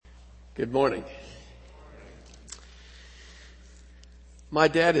Good morning. My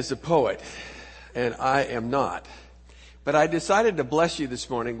dad is a poet, and I am not. But I decided to bless you this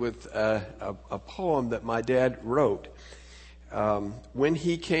morning with a poem that my dad wrote. When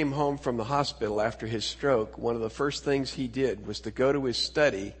he came home from the hospital after his stroke, one of the first things he did was to go to his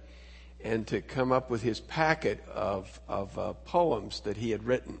study and to come up with his packet of poems that he had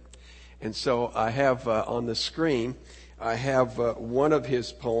written. And so I have on the screen, I have one of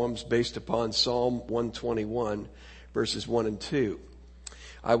his poems based upon Psalm 121, verses 1 and 2.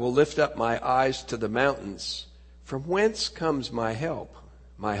 I will lift up my eyes to the mountains. From whence comes my help?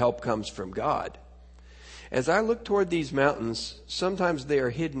 My help comes from God. As I look toward these mountains, sometimes they are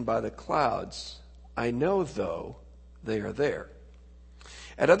hidden by the clouds. I know, though, they are there.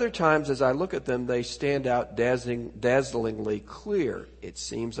 At other times, as I look at them, they stand out dazzlingly clear. It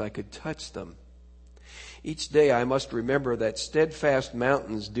seems I could touch them. Each day I must remember that steadfast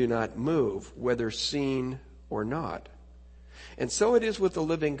mountains do not move, whether seen or not. And so it is with the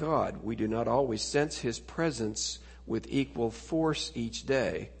living God. We do not always sense his presence with equal force each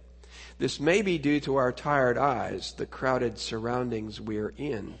day. This may be due to our tired eyes, the crowded surroundings we are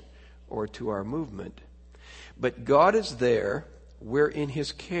in, or to our movement. But God is there. We're in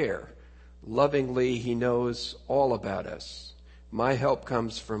his care. Lovingly, he knows all about us. My help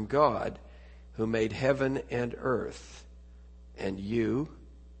comes from God, who made heaven and earth, and you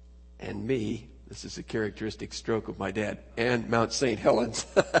and me. This is a characteristic stroke of my dad, and Mount St. Helens.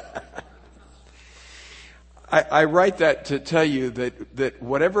 I write that to tell you that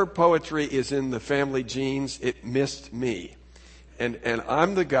whatever poetry is in the family genes, it missed me. And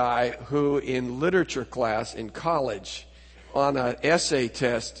I'm the guy who in literature class in college on an essay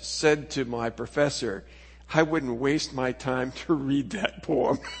test said to my professor, I wouldn't waste my time to read that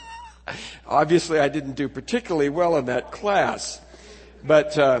poem. Obviously, I didn't do particularly well in that class,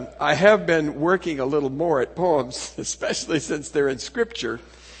 but I have been working a little more at poems, especially since they're in Scripture.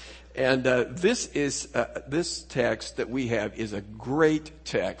 And this text that we have is a great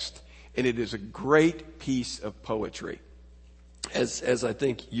text, and it is a great piece of poetry, as I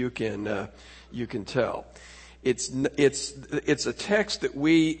think you can tell. It's a text that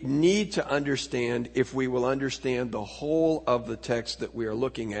we need to understand if we will understand the whole of the text that we are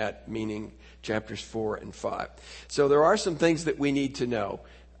looking at, meaning chapters 4 and 5. So there are some things that we need to know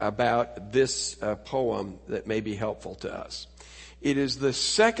about this poem that may be helpful to us. It is the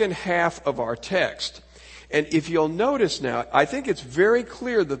second half of our text. And if you'll notice now, I think it's very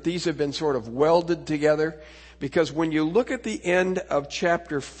clear that these have been sort of welded together, because when you look at the end of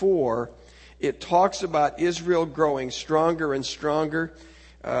chapter 4, it talks about Israel growing stronger and stronger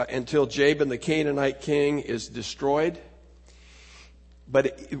until Jabin, the Canaanite king, is destroyed.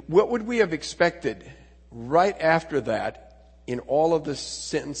 But what would we have expected right after that in all of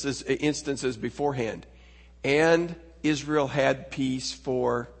the instances beforehand? And Israel had peace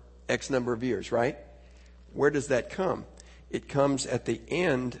for X number of years, right? Where does that come? It comes at the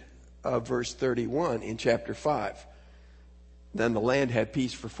end of verse 31 in chapter 5. Then the land had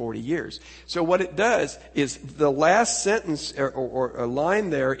peace for 40 years. So what it does is the last sentence or a line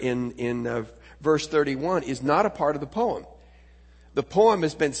there in verse 31 is not a part of the poem. The poem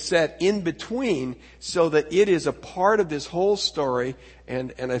has been set in between so that it is a part of this whole story,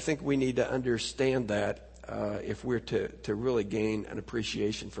 and I think we need to understand that if we're to really gain an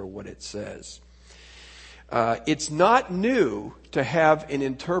appreciation for what it says. It's not new to have an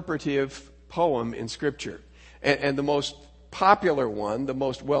interpretive poem in Scripture. And the most popular one, the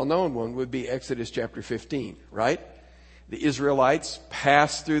most well-known one, would be Exodus chapter 15, right? The Israelites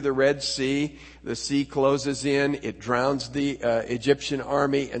pass through the Red Sea. The sea closes in. It drowns the Egyptian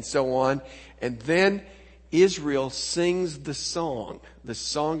army and so on. And then Israel sings the song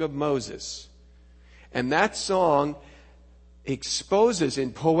of Moses. And that song exposes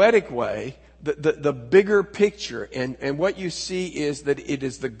in poetic way the bigger picture. And what you see is that it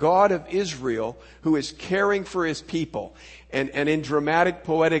is the God of Israel who is caring for his people. And in dramatic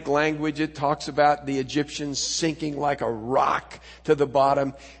poetic language, it talks about the Egyptians sinking like a rock to the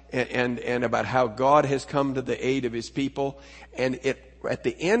bottom and about how God has come to the aid of his people. And at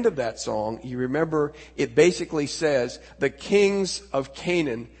the end of that song, you remember, it basically says the kings of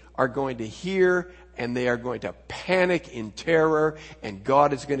Canaan are going to hear and they are going to panic in terror, and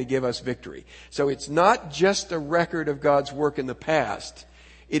God is going to give us victory. So it's not just a record of God's work in the past.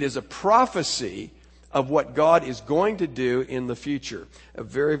 It is a prophecy of what God is going to do in the future. A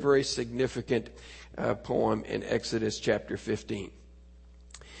very, very significant poem in Exodus chapter 15.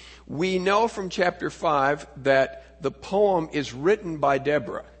 We know from chapter 5 that the poem is written by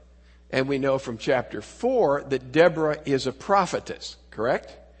Deborah. And we know from chapter 4 that Deborah is a prophetess,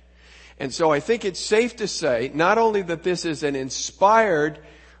 correct? And so I think it's safe to say not only that this is an inspired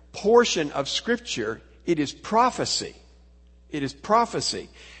portion of Scripture, it is prophecy. It is prophecy.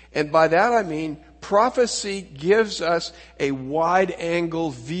 And by that I mean prophecy gives us a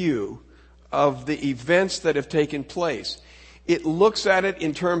wide-angle view of the events that have taken place. It looks at it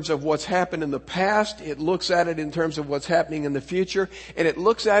in terms of what's happened in the past. It looks at it in terms of what's happening in the future. And it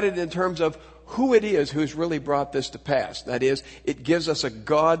looks at it in terms of who it is who's really brought this to pass. That is, it gives us a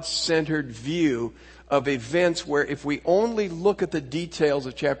God-centered view of events where if we only look at the details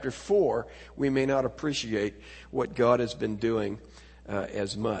of chapter 4, we may not appreciate what God has been doing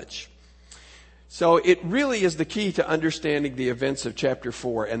as much. So it really is the key to understanding the events of chapter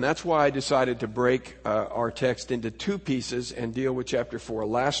 4, and that's why I decided to break our text into two pieces and deal with chapter 4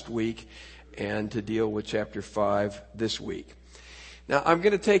 last week and to deal with chapter 5 this week. Now, I'm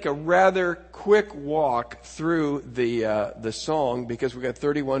going to take a rather quick walk through the song because we've got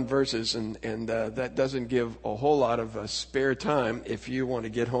 31 verses, and that doesn't give a whole lot of spare time if you want to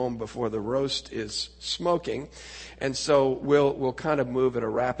get home before the roast is smoking. And so we'll kind of move at a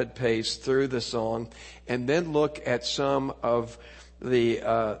rapid pace through the song and then look at some of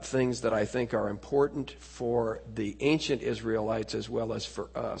the things that I think are important for the ancient Israelites as well as for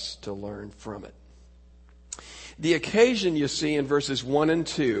us to learn from it. The occasion you see in verses 1 and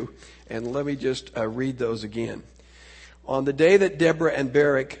 2, and let me just read those again. On the day that Deborah and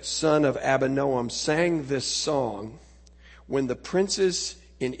Barak, son of Abinoam, sang this song, when the princes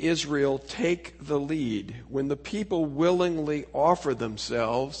in Israel take the lead, when the people willingly offer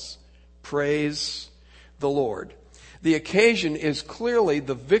themselves, praise the Lord. The occasion is clearly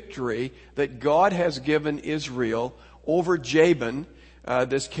the victory that God has given Israel over Jabin,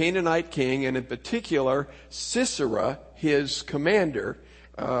 this Canaanite king, and in particular Sisera, his commander,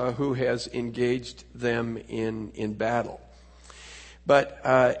 who has engaged them in battle.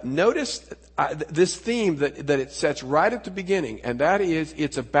 But notice this theme that it sets right at the beginning, and that is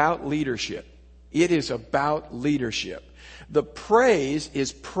it's about leadership. It is about leadership. The praise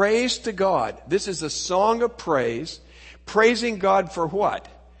is praise to God. This is a song of praise. Praising God for what?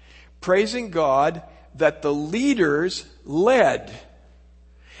 Praising God that the leaders led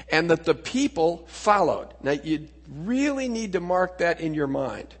and that the people followed. Now, you really need to mark that in your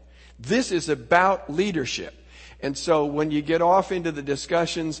mind. This is about leadership. And so when you get off into the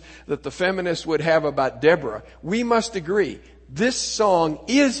discussions that the feminists would have about Deborah, we must agree, this song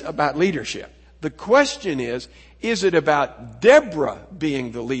is about leadership. The question is it about Deborah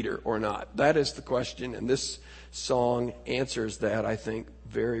being the leader or not? That is the question, and this song answers that, I think,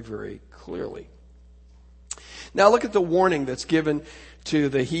 very, very clearly. Now look at the warning that's given to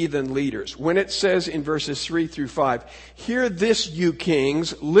the heathen leaders. When it says in verses 3 through 5, hear this, you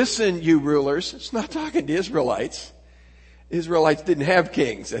kings, listen, you rulers. It's not talking to Israelites. Israelites didn't have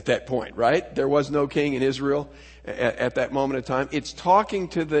kings at that point, right? There was no king in Israel at that moment of time. It's talking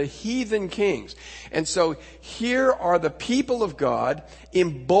to the heathen kings. And so here are the people of God,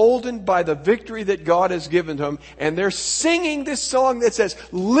 emboldened by the victory that God has given them, and they're singing this song that says,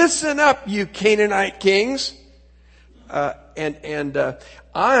 listen up, you Canaanite kings. I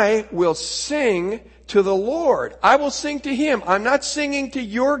will sing to the Lord. I will sing to Him. I'm not singing to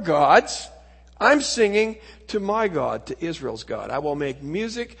your gods. I'm singing to my God, to Israel's God. I will make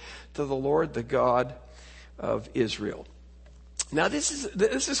music to the Lord, the God of Israel. Now this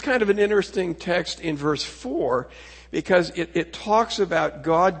is kind of an interesting text in verse 4 because it talks about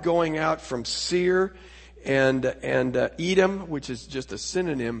God going out from Seir and Edom, which is just a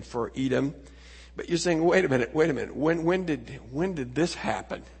synonym for Edom. But you're saying, wait a minute. When did this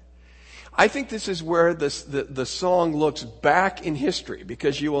happen? I think this is where the song looks back in history,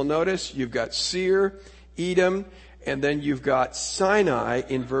 because you will notice you've got Seir, Edom, and then you've got Sinai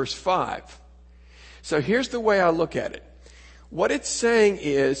in verse 5. So here's the way I look at it. What it's saying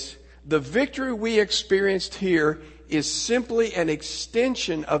is the victory we experienced here is simply an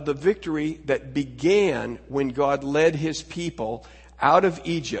extension of the victory that began when God led His people out of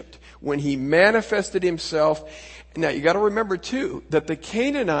Egypt, when He manifested Himself. Now you got to remember too that the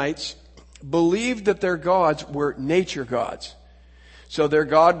Canaanites believed that their gods were nature gods. So their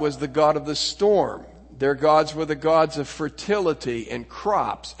God was the God of the storm. Their gods were the gods of fertility and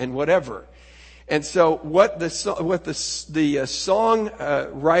crops and whatever. And so what the song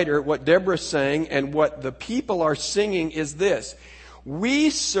writer, what Deborah's saying, and what the people are singing is this: we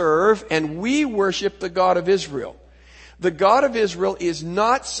serve and we worship the God of Israel. The God of Israel is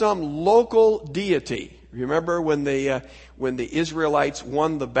not some local deity. Remember when the Israelites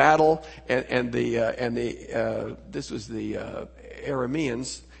won the battle and this was the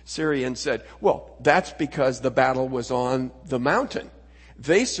Arameans, Syrians said, well, that's because the battle was on the mountain.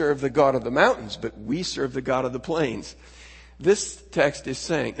 They serve the God of the mountains, but we serve the God of the plains. This text is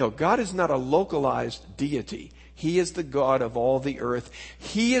saying, no, God is not a localized deity. He is the God of all the earth.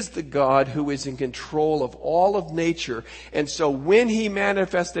 He is the God who is in control of all of nature. And so when he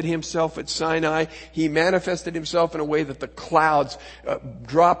manifested himself at Sinai, he manifested himself in a way that the clouds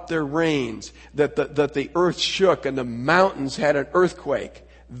dropped their rains, that the earth shook and the mountains had an earthquake.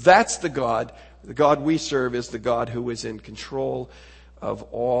 That's the God. The God we serve is the God who is in control of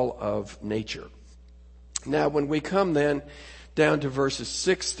all of nature. Now, when we come then down to verses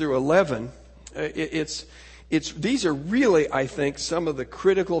 6 through 11, these are really, I think, some of the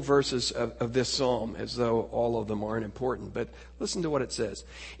critical verses of this psalm, as though all of them aren't important. But listen to what it says.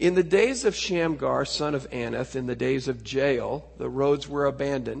 In the days of Shamgar, son of Anath, in the days of Jael, the roads were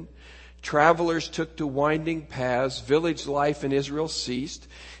abandoned. Travelers took to winding paths. Village life in Israel ceased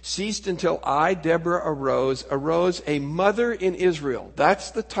until I, Deborah, arose a mother in Israel.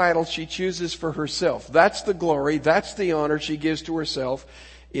 That's the title she chooses for herself. That's the glory. That's the honor she gives to herself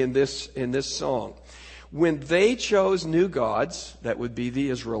in this song. When they chose new gods, that would be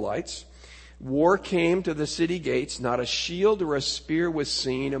the Israelites, war came to the city gates. Not a shield or a spear was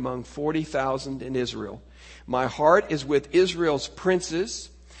seen among 40,000 in Israel. My heart is with Israel's princes,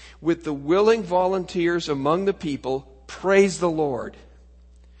 with the willing volunteers among the people. Praise the Lord.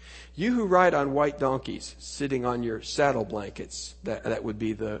 You who ride on white donkeys, sitting on your saddle blankets, that would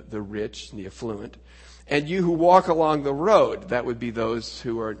be the rich and the affluent. And you who walk along the road, that would be those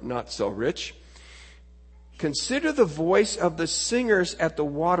who are not so rich. Consider the voice of the singers at the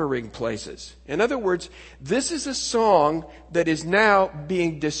watering places. In other words, this is a song that is now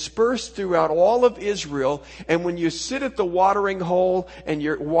being dispersed throughout all of Israel. And when you sit at the watering hole and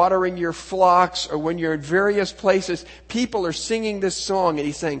you're watering your flocks, or when you're in various places, people are singing this song. And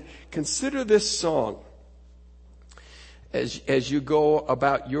he's saying, consider this song as you go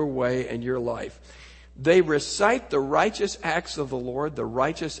about your way and your life. They recite the righteous acts of the Lord, the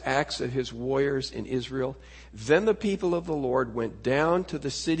righteous acts of his warriors in Israel. Then the people of the Lord went down to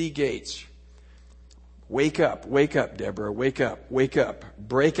the city gates. Wake up, Deborah, wake up.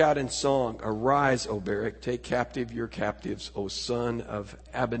 Break out in song. Arise, O Barak, take captive your captives, O son of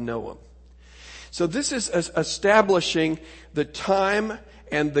Abinoam. So this is establishing the time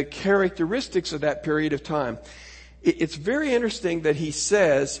and the characteristics of that period of time. It's very interesting that he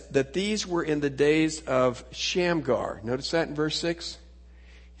says that these were in the days of Shamgar. Notice that in verse 6?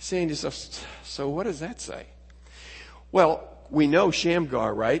 He's saying to yourself, so what does that say? Well, we know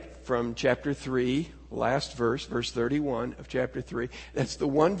Shamgar, right? From chapter 3, last verse 31 of chapter 3. That's the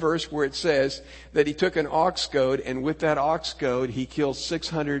one verse where it says that he took an ox goad, and with that ox goad he killed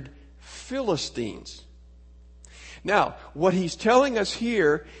 600 Philistines. Now, what he's telling us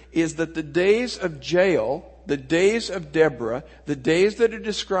here is that the days of Jael, the days of Deborah, the days that are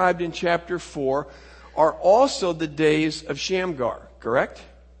described in chapter 4, are also the days of Shamgar, correct?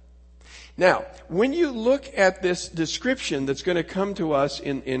 Now, when you look at this description that's going to come to us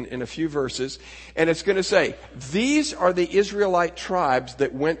in a few verses, and it's going to say, these are the Israelite tribes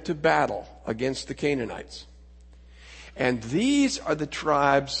that went to battle against the Canaanites. And these are the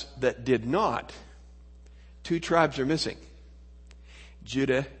tribes that did not. Two tribes are missing.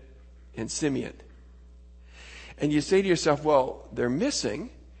 Judah and Simeon. And you say to yourself, well, they're missing,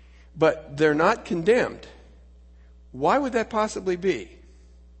 but they're not condemned. Why would that possibly be?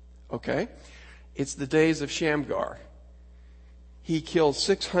 Okay, it's the days of Shamgar. He killed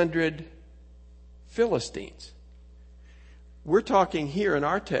 600 Philistines. We're talking here in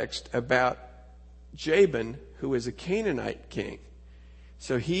our text about Jabin, who is a Canaanite king.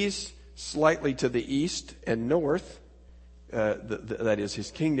 So he's slightly to the east and north. That is, his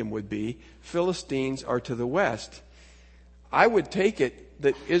kingdom would be. Philistines are to the west. I would take it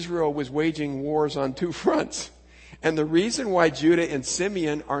that Israel was waging wars on two fronts. And the reason why Judah and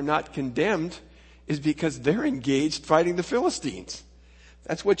Simeon are not condemned is because they're engaged fighting the Philistines.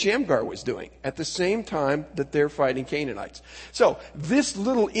 That's what Shamgar was doing at the same time that they're fighting Canaanites. So this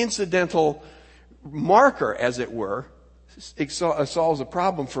little incidental marker, as it were, solves a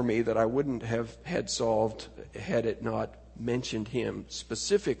problem for me that I wouldn't have had solved had it not mentioned him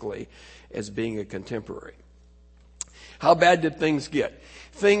specifically as being a contemporary. How bad did things get?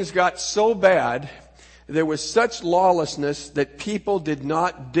 Things got so bad, there was such lawlessness that people did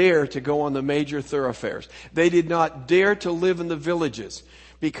not dare to go on the major thoroughfares. They did not dare to live in the villages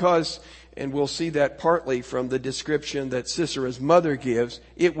because, and we'll see that partly from the description that Sisera's mother gives,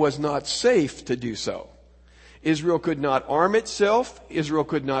 it was not safe to do so. Israel could not arm itself. Israel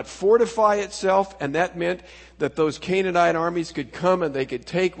could not fortify itself. And that meant that those Canaanite armies could come and they could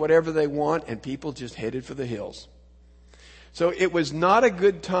take whatever they want, and people just headed for the hills. So it was not a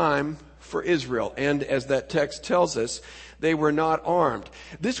good time for Israel. And as that text tells us, they were not armed.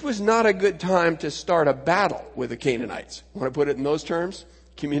 This was not a good time to start a battle with the Canaanites. Want to put it in those terms?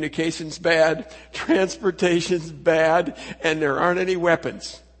 Communication's bad, transportation's bad, and there aren't any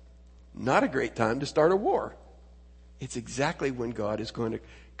weapons. Not a great time to start a war. It's exactly when God is going to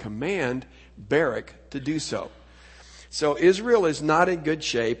command Barak to do so. So Israel is not in good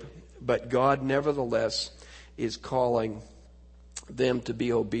shape, but God nevertheless is calling them to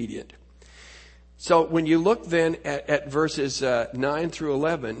be obedient. So when you look then at verses 9 through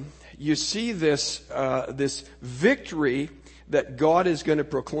 11, you see this victory that God is going to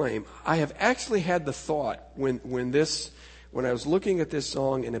proclaim. I have actually had the thought when I was looking at this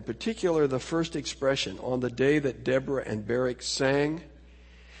song, and in particular the first expression, on the day that Deborah and Barak sang,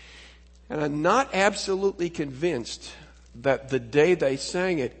 and I'm not absolutely convinced that the day they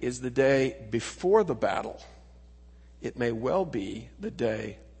sang it is the day before the battle. It may well be the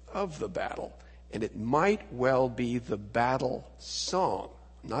day of the battle, and it might well be the battle song.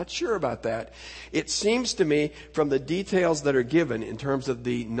 I'm not sure about that. It seems to me, from the details that are given in terms of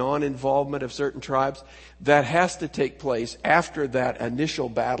the non-involvement of certain tribes, that has to take place after that initial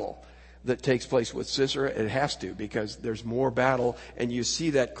battle that takes place with Sisera. It has to, because there's more battle, and you see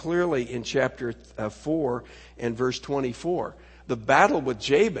that clearly in chapter 4 and verse 24. The battle with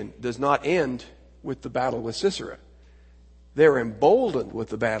Jabin does not end with the battle with Sisera. They're emboldened with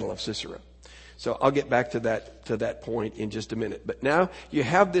the battle of Sisera. So I'll get back to that point in just a minute. But now you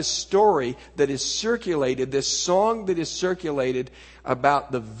have this story that is circulated, this song that is circulated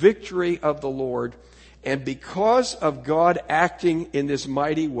about the victory of the Lord. And because of God acting in this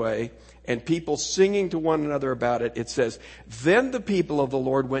mighty way and people singing to one another about it, it says, then the people of the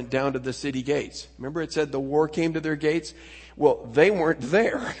Lord went down to the city gates. Remember it said the war came to their gates? Well, they weren't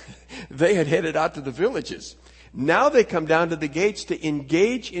there. They had headed out to the villages. Now they come down to the gates to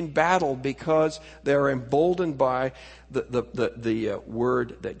engage in battle because they're emboldened by the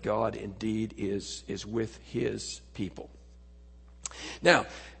word that God indeed is with his people. Now,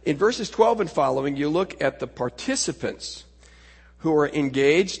 in verses 12 and following, you look at the participants who are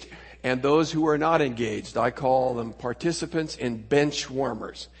engaged and those who are not engaged. I call them participants and bench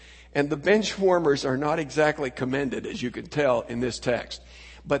warmers. And the bench warmers are not exactly commended, as you can tell in this text,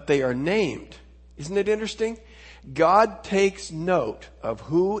 but they are named. Isn't it interesting? God takes note of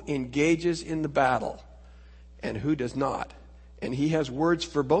who engages in the battle and who does not. And he has words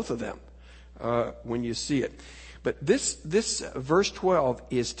for both of them when you see it. But this verse 12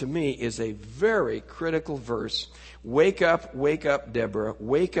 to me, is a very critical verse. Wake up, Deborah.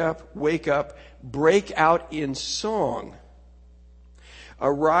 Wake up, break out in song.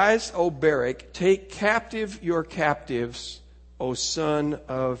 Arise, O Barak, take captive your captives, O son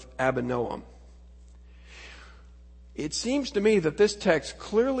of Abinoam. It seems to me that this text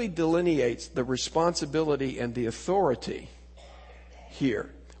clearly delineates the responsibility and the authority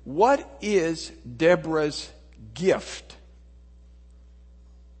here. What is Deborah's gift?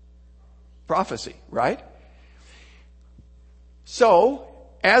 Prophecy, right? So,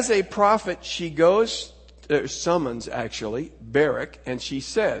 as a prophet, she summons actually Barak, and she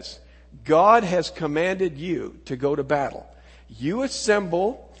says, God has commanded you to go to battle. You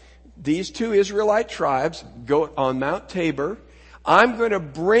assemble these two Israelite tribes, go on Mount Tabor. I'm going to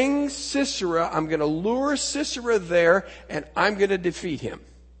bring Sisera. I'm going to lure Sisera there, and I'm going to defeat him.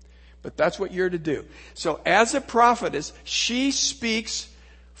 But that's what you're to do. So as a prophetess, she speaks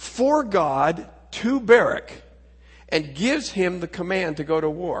for God to Barak and gives him the command to go to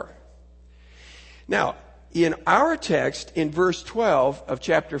war. Now, in our text, in verse 12 of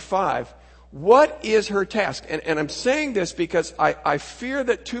chapter 5, what is her task? And I'm saying this because I fear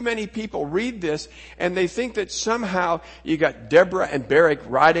that too many people read this and they think that somehow you got Deborah and Barak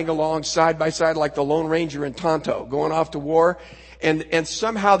riding along side by side like the Lone Ranger and Tonto going off to war. And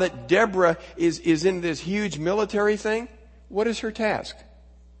somehow that Deborah is in this huge military thing. What is her task?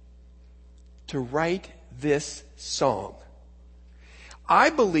 To write this song.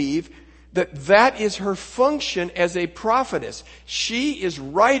 I believe that is her function as a prophetess. She is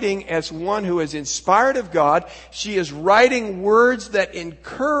writing as one who is inspired of God. She is writing words that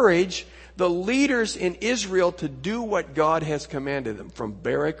encourage the leaders in Israel to do what God has commanded them, from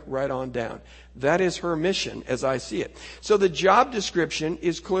Barak right on down. That is her mission as I see it. So the job description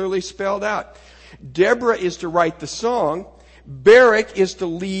is clearly spelled out. Deborah is to write the song. Barak is to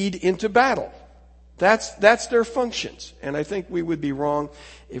lead into battle. That's their functions. And I think we would be wrong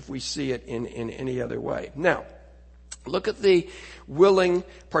if we see it in any other way. Now, look at the willing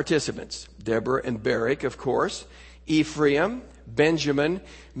participants. Deborah and Barak, of course. Ephraim, Benjamin,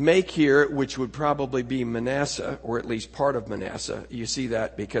 Machir, which would probably be Manasseh, or at least part of Manasseh. You see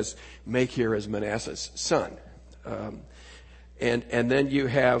that because Machir is Manasseh's son. And then you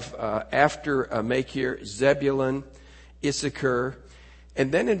have, after Machir, Zebulun, Issachar.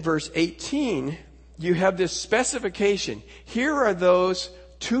 And then in verse 18, you have this specification. Here are those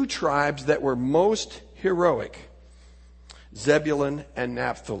two tribes that were most heroic, Zebulun and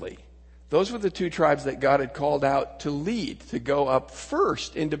Naphtali. Those were the two tribes that God had called out to lead, to go up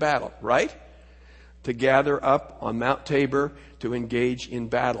first into battle, right? To gather up on Mount Tabor to engage in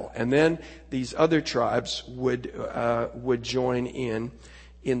battle. And then these other tribes would join in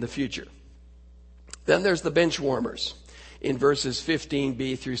the future. Then there's the bench warmers in verses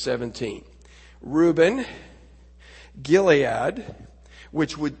 15b through 17. Reuben, Gilead,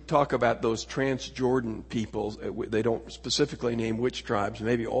 which would talk about those Transjordan peoples. They don't specifically name which tribes,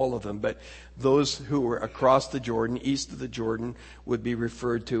 maybe all of them, but those who were across the Jordan, east of the Jordan, would be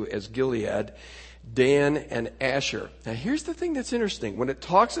referred to as Gilead. Dan and Asher. Now here's the thing that's interesting. When it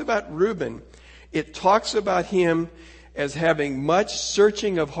talks about Reuben, it talks about him as having much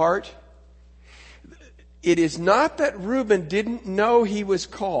searching of heart. It is not that Reuben didn't know he was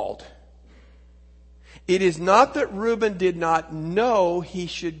called. It is not that Reuben did not know he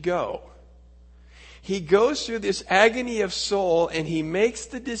should go. He goes through this agony of soul and he makes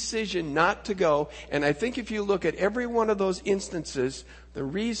the decision not to go. And I think if you look at every one of those instances, the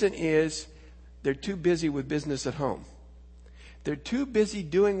reason is they're too busy with business at home. They're too busy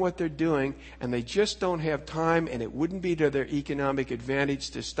doing what they're doing and they just don't have time, and it wouldn't be to their economic advantage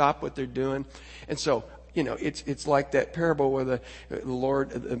to stop what they're doing. And so, it's like that parable where the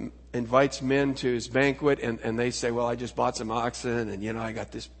Lord invites men to his banquet and they say, well, I just bought some oxen and, I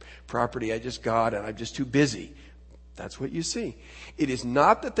got this property I just got and I'm just too busy. That's what you see. It is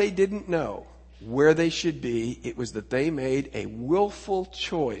not that they didn't know where they should be. It was that they made a willful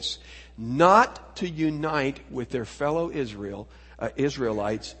choice not to unite with their fellow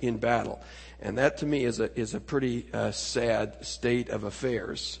Israelites in battle. And that to me is a pretty sad state of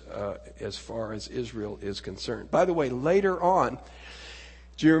affairs as far as Israel is concerned. By the way, later on,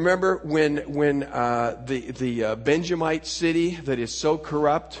 do you remember when the Benjamite city that is so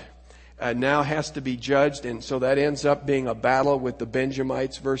corrupt now has to be judged, and so that ends up being a battle with the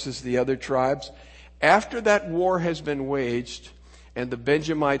Benjamites versus the other tribes? After that war has been waged and the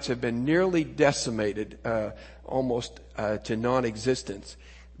Benjamites have been nearly decimated, almost to non-existence,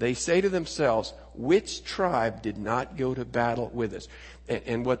 they say to themselves, which tribe did not go to battle with us?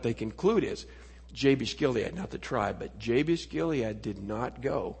 And what they conclude is, Jabesh Gilead, not the tribe, but Jabesh Gilead did not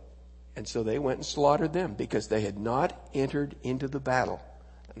go. And so they went and slaughtered them because they had not entered into the battle.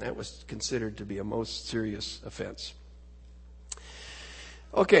 And that was considered to be a most serious offense.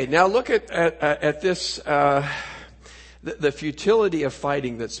 Okay, now look at this, the futility of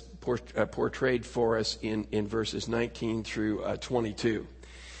fighting that's portrayed for us in verses 19 through 22.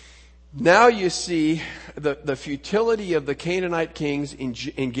 Now you see the futility of the Canaanite kings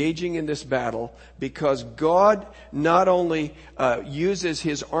engaging in this battle because God not only uses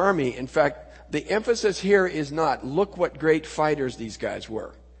his army. In fact, the emphasis here is not, look what great fighters these guys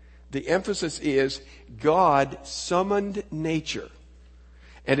were. The emphasis is God summoned nature.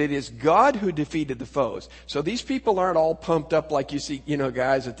 And it is God who defeated the foes. So these people aren't all pumped up like you see,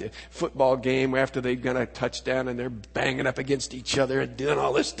 guys at the football game after they've got a touchdown and they're banging up against each other and doing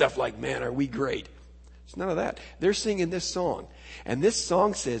all this stuff like, man, are we great? It's none of that. They're singing this song. And this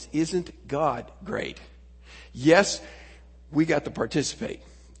song says, isn't God great? Yes, we got to participate.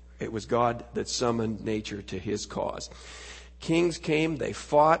 It was God that summoned nature to his cause. Kings came, they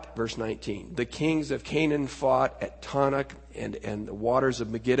fought, verse 19. The kings of Canaan fought at Tanakh and the waters of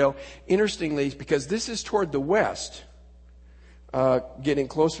Megiddo. Interestingly, because this is toward the west, getting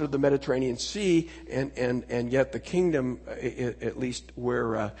closer to the Mediterranean Sea, and yet the kingdom, at least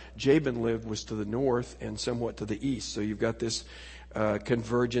where Jabin lived, was to the north and somewhat to the east. So you've got this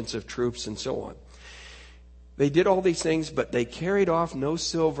convergence of troops and so on. They did all these things, but they carried off no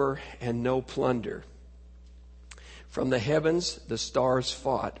silver and no plunder. From the heavens, the stars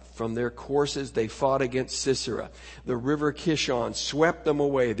fought. From their courses, they fought against Sisera. The river Kishon swept them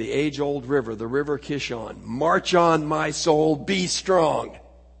away. The age-old river, the river Kishon. March on, my soul, be strong.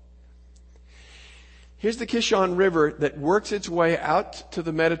 Here's the Kishon River that works its way out to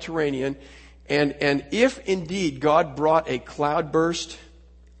the Mediterranean. And if indeed God brought a cloudburst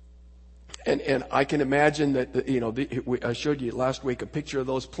And I can imagine that, I showed you last week a picture of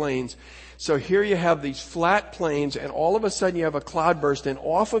those plains. So here you have these flat plains, and all of a sudden you have a cloudburst, and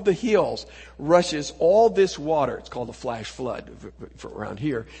off of the hills rushes all this water. It's called a flash flood for around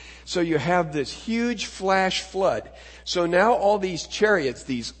here. So you have this huge flash flood. So now all these chariots,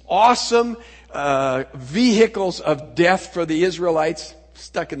 these awesome vehicles of death for the Israelites,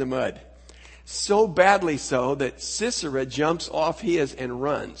 stuck in the mud. So badly so that Sisera jumps off his and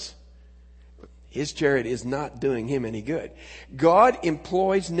runs. His chariot is not doing him any good. God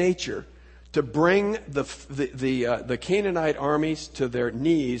employs nature to bring the Canaanite armies to their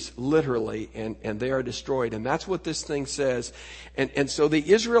knees, literally, and they are destroyed. And that's what this thing says. And so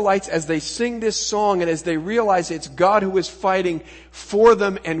the Israelites, as they sing this song and as they realize it's God who is fighting for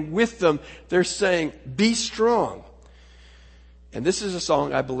them and with them, they're saying, "Be strong." And this is a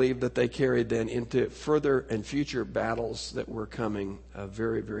song, I believe, that they carried then into further and future battles that were coming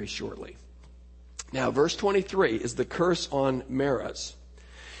very, very shortly. Now, verse 23 is the curse on Meroz.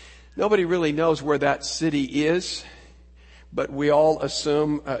 Nobody really knows where that city is, but we all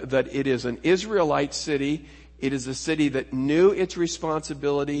assume that it is an Israelite city. It is a city that knew its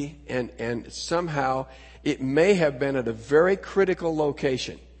responsibility, and somehow it may have been at a very critical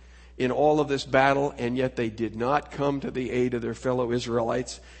location in all of this battle, and yet they did not come to the aid of their fellow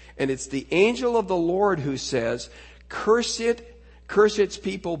Israelites. And it's the angel of the Lord who says, curse its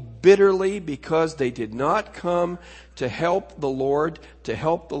people bitterly, because they did not come to help the Lord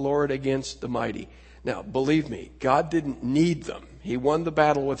against the mighty. Now, believe me, God didn't need them. He won the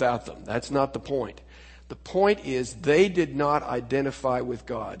battle without them. That's not the point. The point is they did not identify with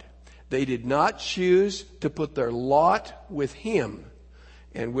God. They did not choose to put their lot with Him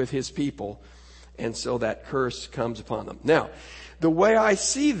and with His people. And so that curse comes upon them. Now, the way I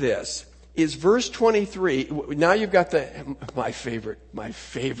see this is verse 23. Now you've got my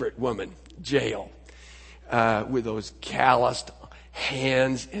favorite woman, Jael, with those calloused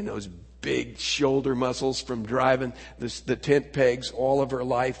hands and those big shoulder muscles from driving the tent pegs all of her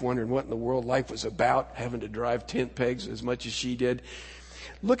life, wondering what in the world life was about, having to drive tent pegs as much as she did.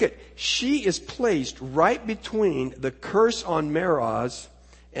 Look she is placed right between the curse on Meroz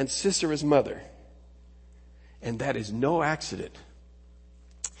and Sisera's mother. And that is no accident.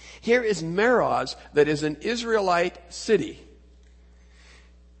 Here is Meroz, that is an Israelite city.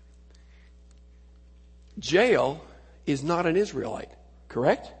 Jael is not an Israelite,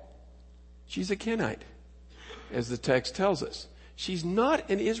 correct? She's a Kenite, as the text tells us. She's not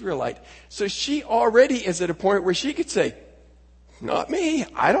an Israelite. So she already is at a point where she could say, "Not me.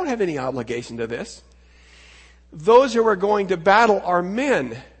 I don't have any obligation to this. Those who are going to battle are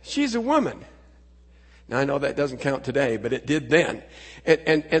men. She's a woman." Now, I know that doesn't count today, but it did then.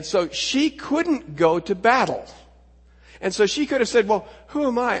 And so she couldn't go to battle. And so she could have said, "Well, who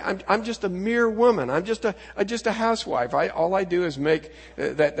am I? I'm just a mere woman. I'm just a housewife. All I do is make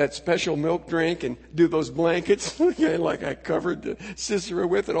that special milk drink and do those blankets like I covered Sisera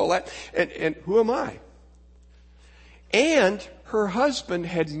with and all that. And who am I?" And her husband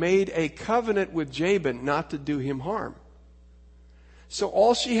had made a covenant with Jabin not to do him harm. So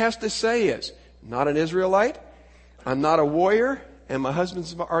all she has to say is, "Not an Israelite, I'm not a warrior, and my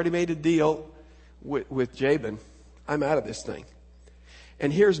husband's already made a deal with Jabin. I'm out of this thing."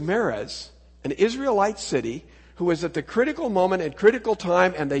 And here's Meroz, an Israelite city, who was at the critical moment and critical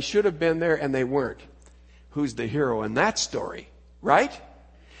time, and they should have been there and they weren't. Who's the hero in that story, right?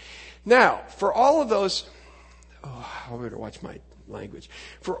 Now, for all of those, I better watch my language.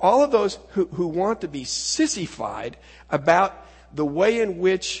 For all of those who want to be sissified about the way in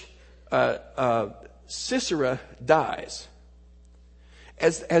which Sisera dies,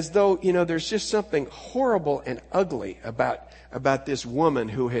 as though, there's just something horrible and ugly about this woman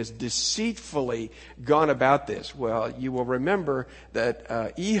who has deceitfully gone about this. Well, you will remember that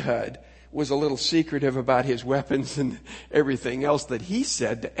Ehud was a little secretive about his weapons and everything else that he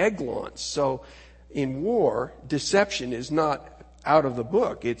said to Eglon. So in war, deception is not out of the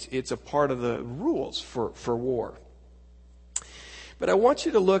book. It's a part of the rules for war. But I want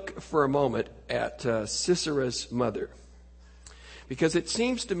you to look for a moment at Sisera's mother. Because it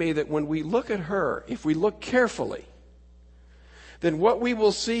seems to me that when we look at her, if we look carefully, then what we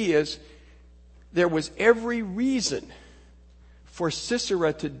will see is there was every reason for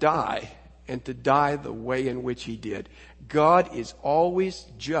Sisera to die, and to die the way in which he did. God is always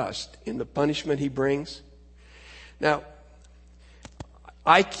just in the punishment He brings. Now,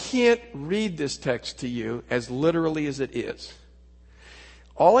 I can't read this text to you as literally as it is.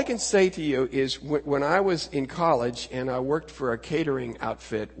 All I can say to you is when I was in college and I worked for a catering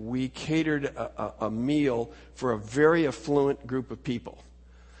outfit, we catered a meal for a very affluent group of people.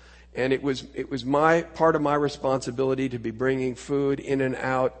 And it was my part of my responsibility to be bringing food in and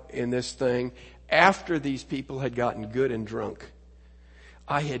out in this thing after these people had gotten good and drunk.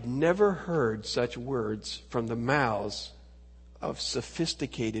 I had never heard such words from the mouths of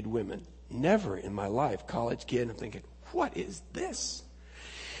sophisticated women. Never in my life. College kid, I'm thinking, what is this?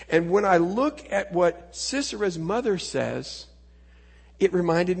 And when I look at what Sisera's mother says, it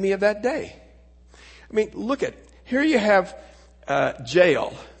reminded me of that day. I mean, look at, here you have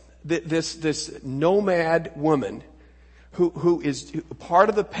Jael, this nomad woman who is part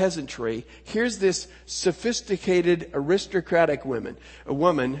of the peasantry. Here's this sophisticated aristocratic woman,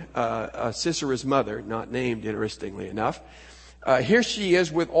 Sisera's mother, not named interestingly enough. Here she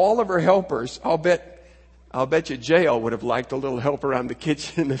is with all of her helpers. I'll bet you Jael would have liked a little help around the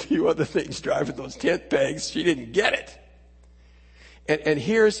kitchen and a few other things driving those tent pegs. She didn't get it. And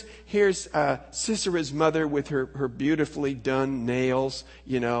here's Sisera's mother with her beautifully done nails,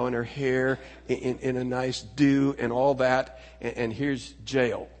 and her hair in a nice do and all that. And here's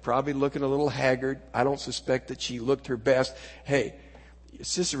Jael, probably looking a little haggard. I don't suspect that she looked her best. Hey,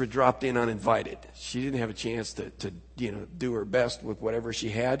 Sisera dropped in uninvited. She didn't have a chance to do her best with whatever she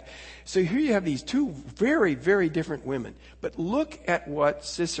had. So here you have these two very, very different women. But look at what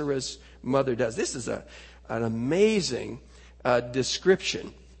Sisera's mother does. This is an amazing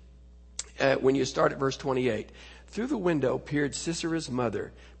description. When you start at verse 28. Through the window peered Sisera's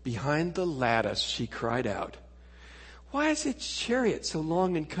mother. Behind the lattice she cried out, "Why is his chariot so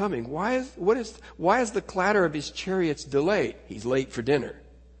long in coming? Why is the clatter of his chariots delayed?" He's late for dinner.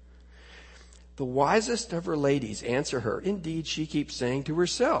 The wisest of her ladies answer her. Indeed, she keeps saying to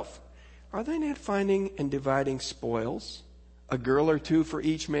herself, "Are they not finding and dividing spoils? A girl or two for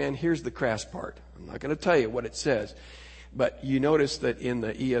each man." Here's the crass part. I'm not going to tell you what it says. But you notice that in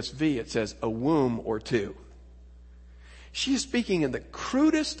the ESV it says a womb or two. She is speaking in the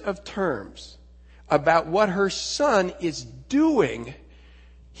crudest of terms about what her son is doing.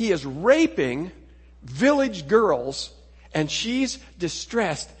 He is raping village girls, and she's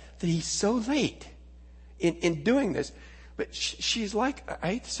distressed that he's so late in doing this. But she's like, I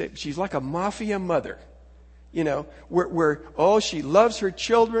hate to say it, she's like a mafia mother. Where she loves her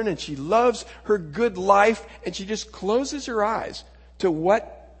children and she loves her good life, and she just closes her eyes to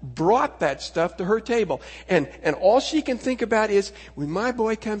what brought that stuff to her table. And all she can think about is, when my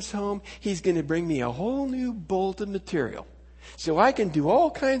boy comes home, he's going to bring me a whole new bolt of material so I can do all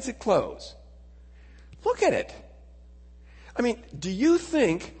kinds of clothes. Look at it. I mean, do you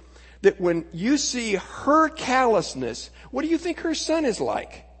think that when you see her callousness, what do you think her son is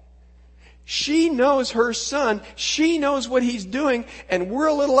like? She knows her son. She knows what he's doing. And we're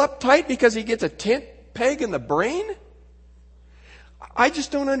a little uptight because he gets a tent peg in the brain? I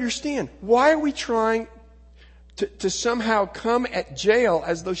just don't understand. Why are we trying to somehow come at Jael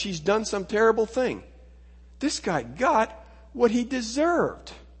as though she's done some terrible thing? This guy got what he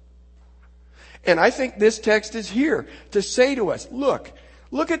deserved. And I think this text is here to say to us, look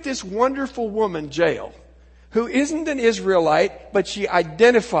at this wonderful woman, Jael, who isn't an Israelite, but she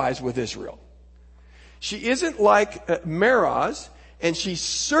identifies with Israel. She isn't like Meroz, and she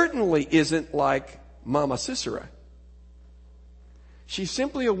certainly isn't like Mama Sisera. She's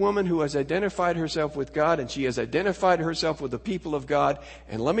simply a woman who has identified herself with God, and she has identified herself with the people of God.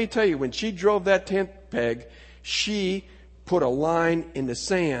 And let me tell you, when she drove that tent peg, she put a line in the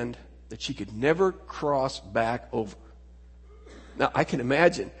sand that she could never cross back over. Now, I can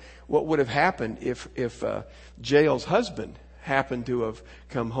imagine what would have happened if Jael's husband happened to have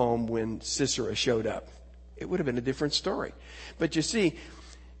come home when Sisera showed up. It would have been a different story. But you see,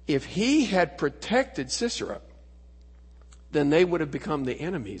 if he had protected Sisera, then they would have become the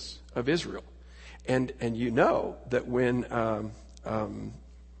enemies of Israel. And you know that when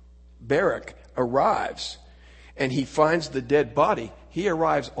Barak arrives and he finds the dead body, he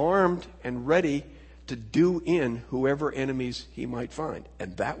arrives armed and ready to do in whoever enemies he might find.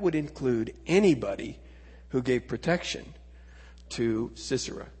 And that would include anybody who gave protection to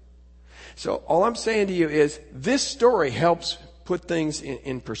Sisera. So all I'm saying to you is this story helps put things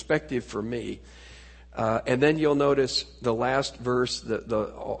in perspective for me. And then you'll notice the last verse,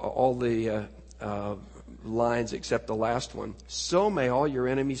 all the lines except the last one. So may all your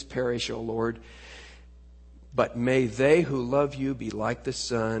enemies perish, O Lord, but may they who love you be like the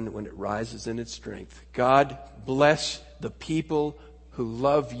sun when it rises in its strength. God bless the people who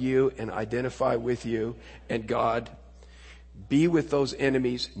love you and identify with you. And God, be with those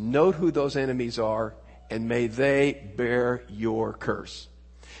enemies. Note who those enemies are, and may they bear your curse.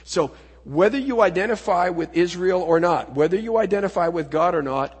 So whether you identify with Israel or not, whether you identify with God or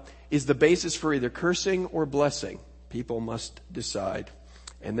not, is the basis for either cursing or blessing. People must decide.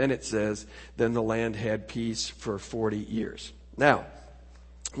 And then it says, then the land had peace for 40 years. Now,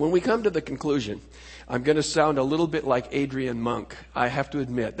 when we come to the conclusion, I'm going to sound a little bit like Adrian Monk. I have to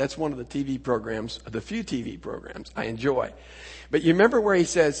admit, that's one of the TV programs, the few TV programs I enjoy. But you remember where he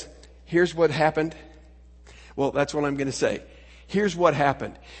says, here's what happened? Well, that's what I'm going to say. Here's what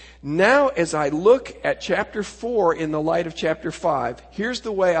happened. Now, as I look at chapter 4 in the light of chapter 5, here's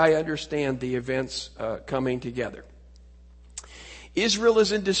the way I understand the events coming together. Israel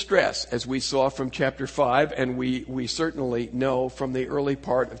is in distress, as we saw from chapter 5, and we certainly know from the early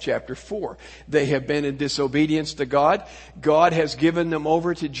part of chapter 4. They have been in disobedience to God. God has given them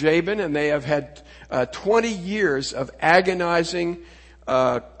over to Jabin, and they have had 20 years of agonizing,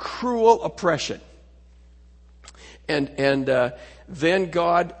 cruel oppression. And then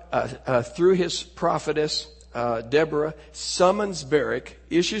God, through his prophetess, Deborah, summons Barak,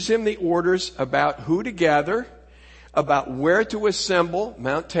 issues him the orders about who to gather, about where to assemble,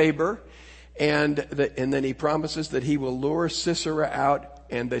 Mount Tabor, and then he promises that he will lure Sisera out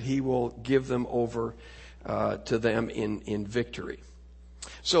and that he will give them over to them in victory.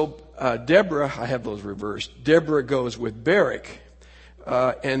 So Deborah, I have those reversed. Deborah goes with Barak,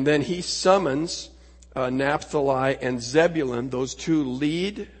 and then he summons Naphtali and Zebulun, those two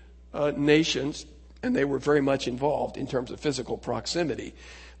lead nations, and they were very much involved in terms of physical proximity.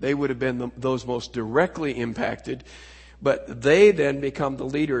 They would have been those most directly impacted, but they then become the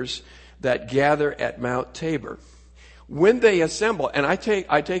leaders that gather at Mount Tabor. When they assemble, and I take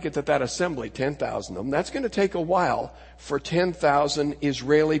it that assembly, 10,000 of them, that's going to take a while for 10,000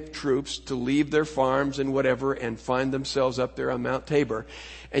 Israeli troops to leave their farms and whatever and find themselves up there on Mount Tabor.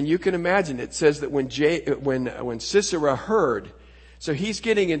 And you can imagine, it says that when Sisera heard, so he's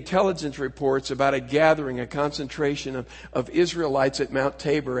getting intelligence reports about a gathering, a concentration of Israelites at Mount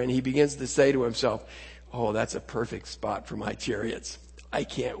Tabor, and he begins to say to himself, oh, that's a perfect spot for my chariots. I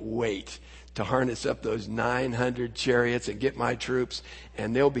can't wait to harness up those 900 chariots and get my troops,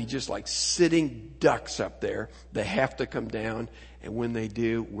 and they'll be just like sitting ducks up there. They have to come down, and when they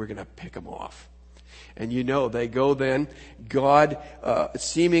do, we're going to pick them off. And you know, they go then, God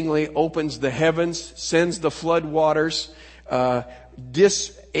seemingly opens the heavens, sends the flood waters,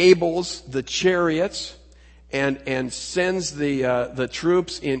 disables the chariots, and sends the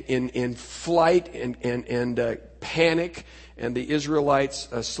troops in flight and panic, and the Israelites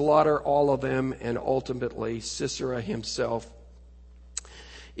slaughter all of them, and ultimately Sisera himself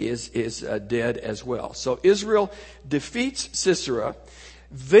is dead as well. So Israel defeats Sisera.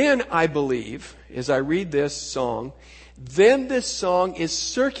 Then I believe, as I read this song, then this song is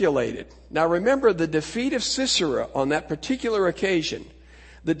circulated. Now remember, the defeat of Sisera on that particular occasion,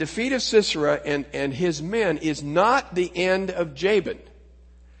 the defeat of Sisera and his men is not the end of Jabin.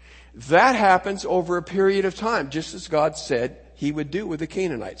 That happens over a period of time, just as God said he would do with the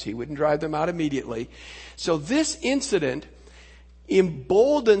Canaanites. He wouldn't drive them out immediately. So this incident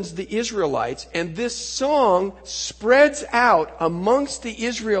emboldens the Israelites, and this song spreads out amongst the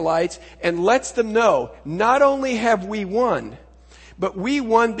Israelites and lets them know, not only have we won, but we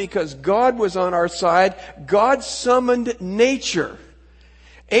won because God was on our side. God summoned nature.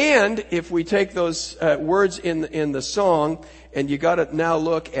 And if we take those words in the song, and you got to now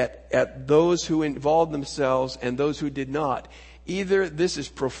look at those who involved themselves and those who did not. Either this is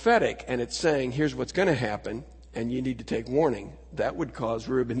prophetic and it's saying, here's what's going to happen, and you need to take warning. That would cause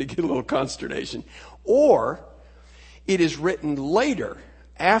Reuben to get a little consternation. Or it is written later,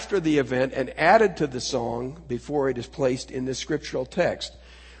 after the event, and added to the song before it is placed in the scriptural text.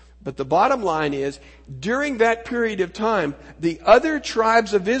 But the bottom line is, during that period of time, the other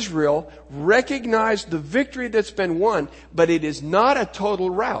tribes of Israel recognized the victory that's been won, but it is not a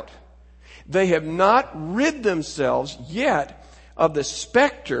total rout. They have not rid themselves yet of the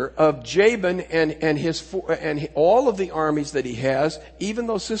specter of Jabin and all of the armies that he has, even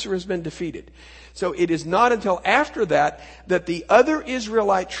though Sisera has been defeated. So it is not until after that the other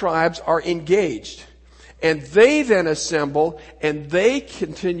Israelite tribes are engaged. And they then assemble and they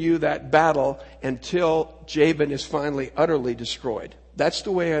continue that battle until Jabin is finally utterly destroyed. That's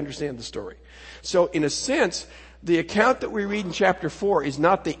the way I understand the story. So in a sense, the account that we read in chapter 4 is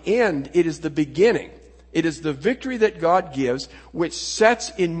not the end, it is the beginning. It is the victory that God gives which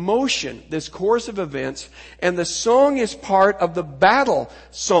sets in motion this course of events, and the song is part of the battle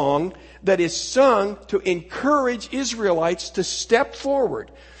song that is sung to encourage Israelites to step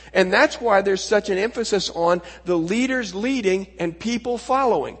forward. And that's why there's such an emphasis on the leaders leading and people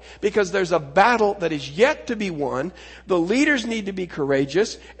following. Because there's a battle that is yet to be won. The leaders need to be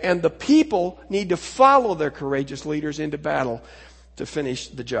courageous, and the people need to follow their courageous leaders into battle to finish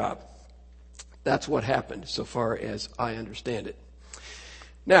the job. That's what happened, so far as I understand it.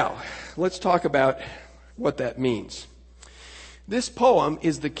 Now, let's talk about what that means. This poem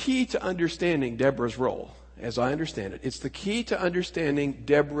is the key to understanding Deborah's role, as I understand it. It's the key to understanding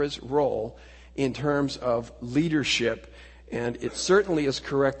Deborah's role in terms of leadership, and it certainly is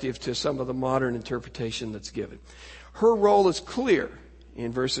corrective to some of the modern interpretation that's given. Her role is clear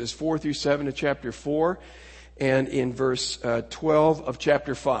in verses 4 through 7 of chapter 4 and in verse 12 of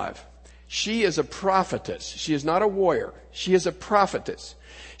chapter 5. She is a prophetess. She is not a warrior. She is a prophetess.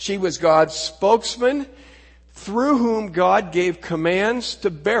 She was God's spokesman through whom God gave commands to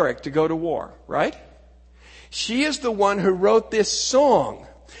Barak to go to war, right? She is the one who wrote this song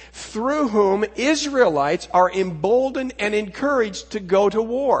through whom Israelites are emboldened and encouraged to go to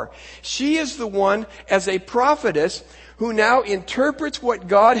war. She is the one, as a prophetess, who now interprets what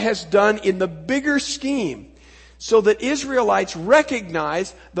God has done in the bigger scheme, so that Israelites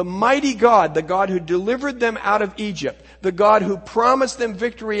recognize the mighty God, the God who delivered them out of Egypt, the God who promised them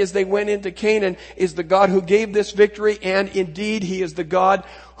victory as they went into Canaan, is the God who gave this victory, and indeed He is the God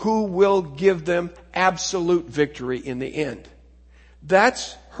who will give them absolute victory in the end.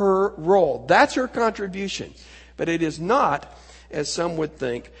 That's her role. That's her contribution. But it is not, as some would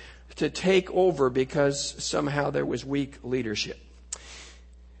think, to take over because somehow there was weak leadership.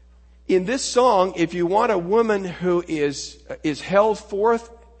 In this song, if you want a woman who is held forth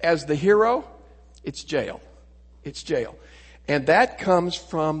as the hero, it's Jael. It's Jael. And that comes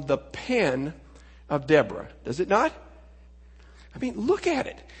from the pen of Deborah. Does it not? I mean, look at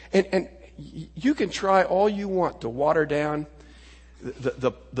it. And you can try all you want to water down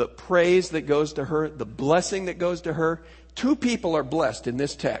the praise that goes to her, the blessing that goes to her. Two people are blessed in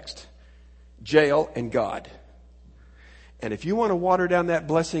this text, Jael and God. And if you want to water down that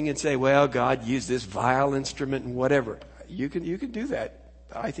blessing and say, well, God used this vile instrument and whatever, you can do that.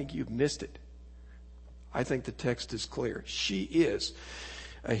 I think you've missed it. I think the text is clear. She is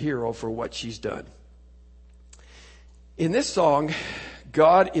a hero for what she's done. In this song,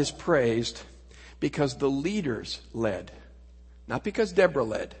 God is praised because the leaders led, not because Deborah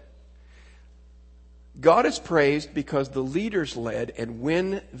led. God is praised because the leaders led, and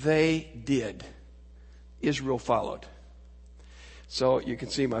when they did, Israel followed. So you can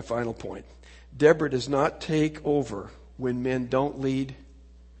see my final point. Deborah does not take over when men don't lead.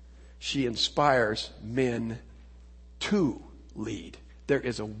 She inspires men to lead. There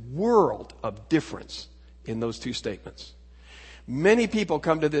is a world of difference in those two statements. Many people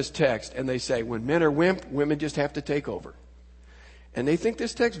come to this text and they say, when men are wimp, women just have to take over. And they think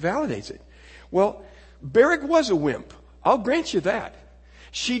this text validates it. Well, Barak was a wimp. I'll grant you that.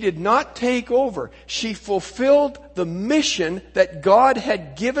 She did not take over. She fulfilled the mission that God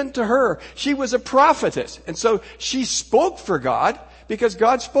had given to her. She was a prophetess. And so she spoke for God because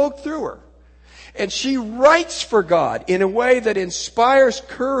God spoke through her. And she writes for God in a way that inspires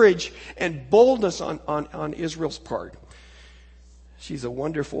courage and boldness on Israel's part. She's a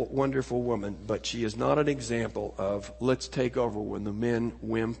wonderful, wonderful woman, but she is not an example of let's take over when the men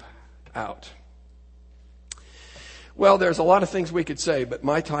wimp out. Well, there's a lot of things we could say, but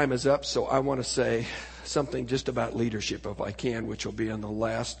my time is up, so I want to say something just about leadership, if I can, which will be on the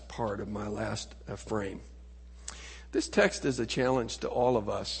last part of my last frame. This text is a challenge to all of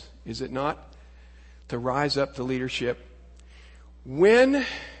us, is it not? To rise up to leadership. When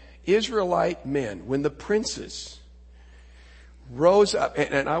Israelite men, when the princes rose up,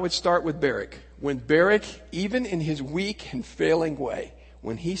 and I would start with Barak. When Barak, even in his weak and failing way,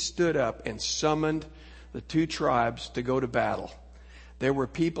 when he stood up and summoned the two tribes to go to battle, there were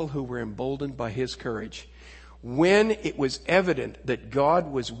people who were emboldened by his courage. When it was evident that God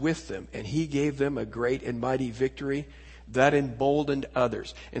was with them and He gave them a great and mighty victory, that emboldened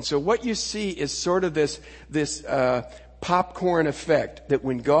others. And so what you see is sort of this popcorn effect, that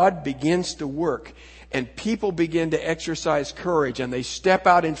when God begins to work and people begin to exercise courage and they step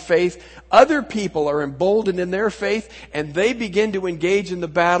out in faith, other people are emboldened in their faith and they begin to engage in the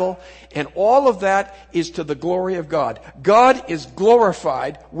battle. And all of that is to the glory of God. God is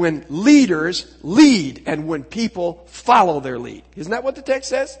glorified when leaders lead and when people follow their lead. Isn't that what the text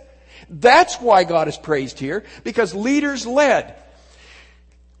says? That's why God is praised here, because leaders led.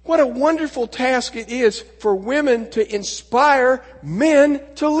 What a wonderful task it is for women to inspire men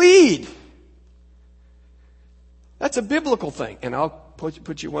to lead. That's a biblical thing. And I'll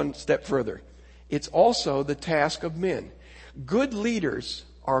put you one step further. It's also the task of men. Good leaders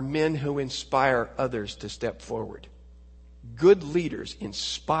are men who inspire others to step forward. Good leaders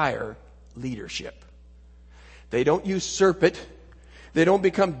inspire leadership. They don't usurp it. They don't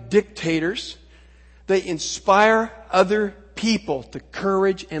become dictators. They inspire other people to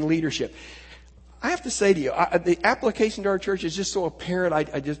courage and leadership. I have to say to you, the application to our church is just so apparent,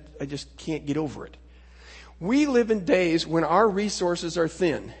 I just can't get over it. We live in days when our resources are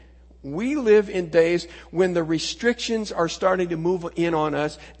thin. We live in days when the restrictions are starting to move in on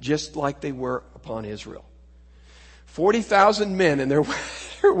us just like they were upon Israel. 40,000 men, and there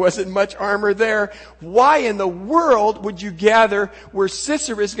wasn't much armor there. Why in the world would you gather where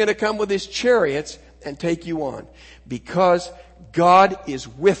Sisera is going to come with his chariots and take you on? Because God is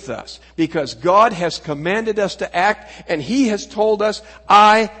with us. Because God has commanded us to act, and He has told us,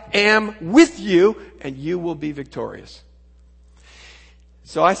 I am with you, and you will be victorious.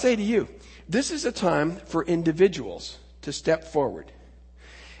 So I say to you, this is a time for individuals to step forward.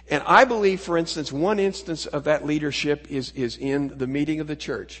 And I believe, for instance, one instance of that leadership is in the meeting of the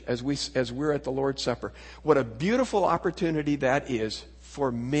church as we're at the Lord's Supper. What a beautiful opportunity that is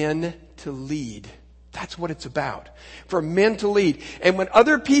for men to lead. That's what it's about. For men to lead. And when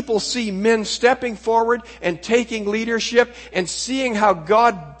other people see men stepping forward and taking leadership and seeing how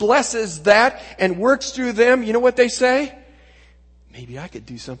God blesses that and works through them, you know what they say? Maybe I could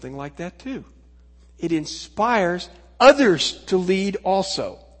do something like that too. It inspires others to lead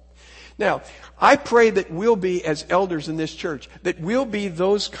also. Now, I pray that we'll be, as elders in this church, that we'll be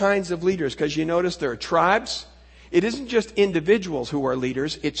those kinds of leaders. Because you notice there are tribes. It isn't just individuals who are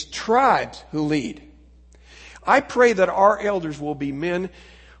leaders. It's tribes who lead. I pray that our elders will be men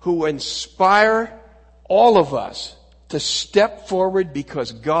who inspire all of us to step forward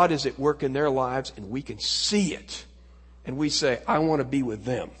because God is at work in their lives and we can see it. And we say, I want to be with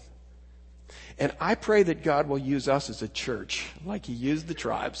them. And I pray that God will use us as a church, like He used the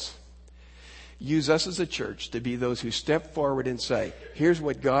tribes. Use us as a church to be those who step forward and say, here's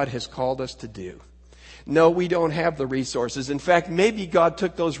what God has called us to do. No, we don't have the resources. In fact, maybe God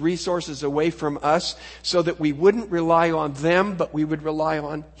took those resources away from us so that we wouldn't rely on them, but we would rely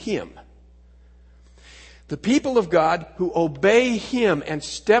on Him. The people of God who obey Him and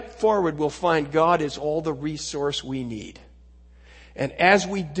step forward will find God is all the resource we need. And as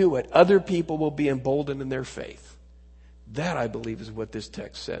we do it, other people will be emboldened in their faith. That, I believe, is what this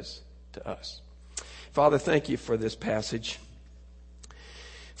text says to us. Father, thank You for this passage.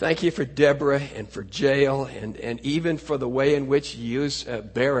 Thank You for Deborah and for Jael and even for the way in which You use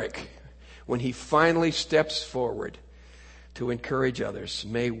Barak when he finally steps forward to encourage others.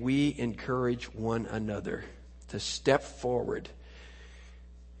 May we encourage one another to step forward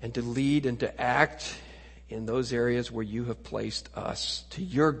and to lead and to act in those areas where You have placed us to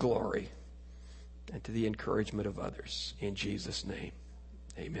Your glory and to the encouragement of others. In Jesus' name,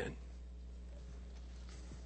 amen.